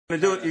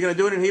You're gonna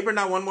do it in Hebrew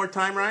now one more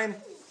time, Ryan?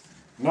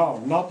 No,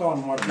 not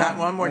one more time. Not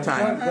one more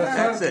time.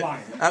 That's it.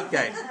 line.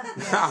 Okay.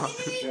 Now,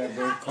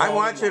 I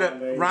want you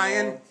to,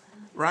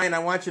 Ryan, I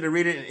want you to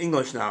read it in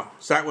English now.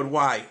 Start with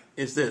why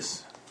is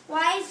this?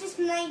 Why is this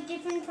night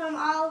different from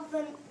all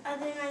the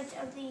other nights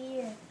of the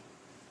year?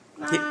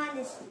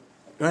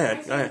 Go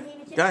ahead.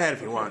 Go ahead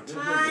if you want.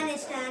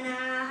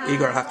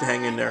 Igor, I have to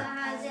hang in there.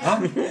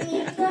 Huh?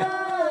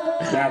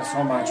 That's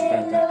so much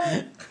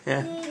better.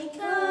 Yeah.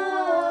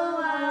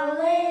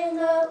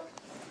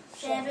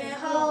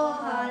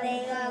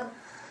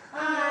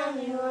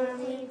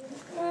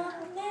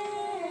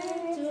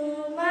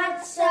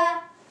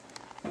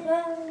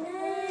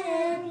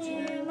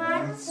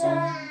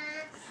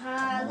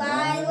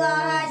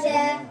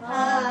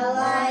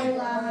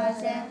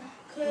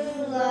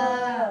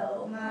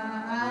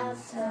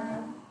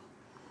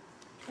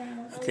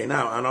 Okay,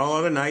 now on all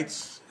other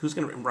nights, who's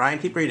gonna? Ryan,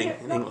 keep reading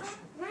in English.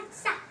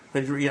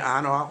 Did you read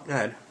on all? Go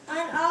ahead.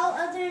 On all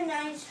other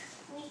nights,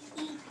 we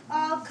eat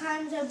all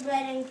kinds of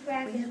bread and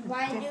crackers.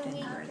 Why do we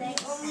eat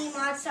only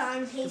matzah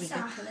on Pesach?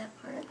 On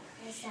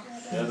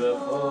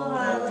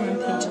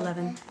page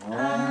 11.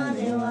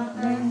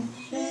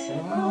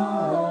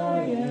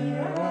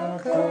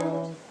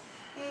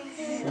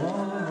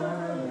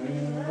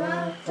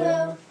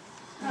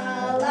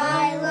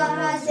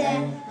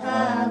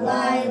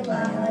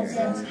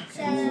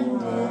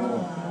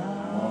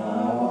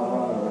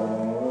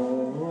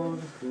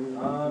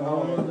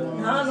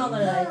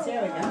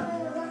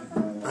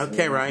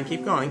 Okay, Ryan,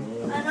 keep going.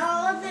 On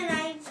all of the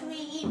nights, we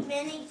eat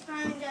many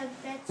kinds of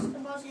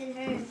vegetables and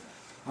herbs.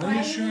 Are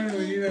you sure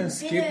we didn't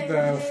skip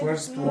the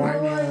first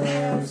wine?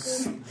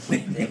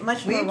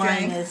 Much more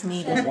wine is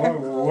needed.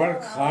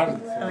 Work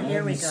hard. Oh,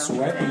 here we go.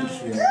 Sweating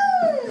here.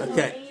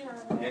 Okay.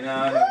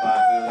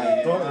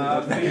 I told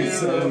you that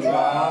it's before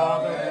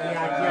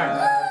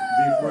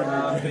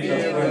you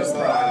get the first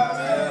wine.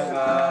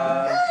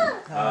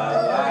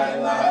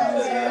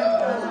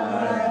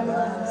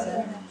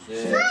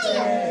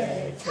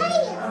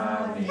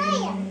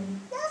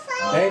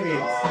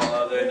 David, all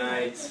other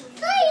nights.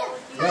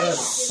 you're a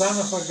son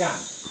of a gun.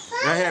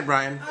 Go ahead,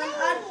 Brian.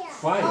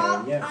 Fire,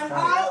 yeah, on fire.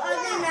 all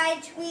other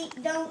nights, we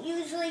don't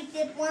usually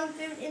dip one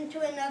fruit into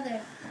another.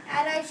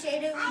 At our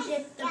Seder, we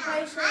dip the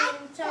parsley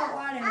in salt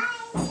water,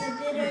 the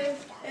bitter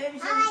herbs in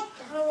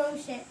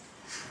haroset.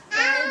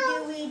 Why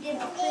do we dip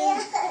cream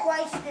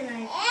twice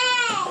tonight?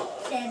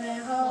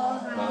 Seder ho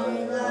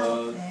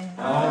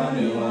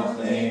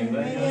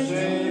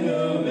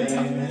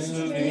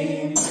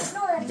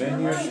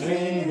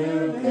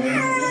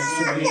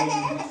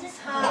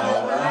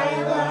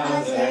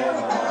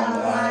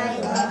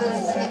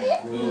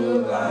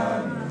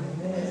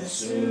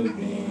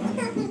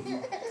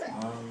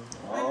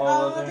On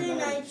all other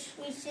nights,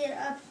 we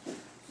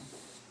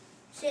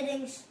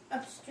sitting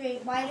up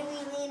straight. Why do we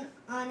lean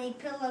on a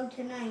pillow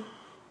tonight?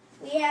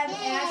 We have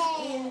asked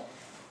many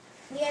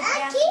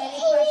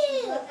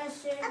questions. Let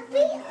us serve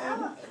the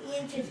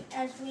answers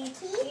as we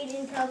read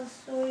and tell the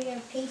story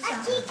of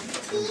Pesach.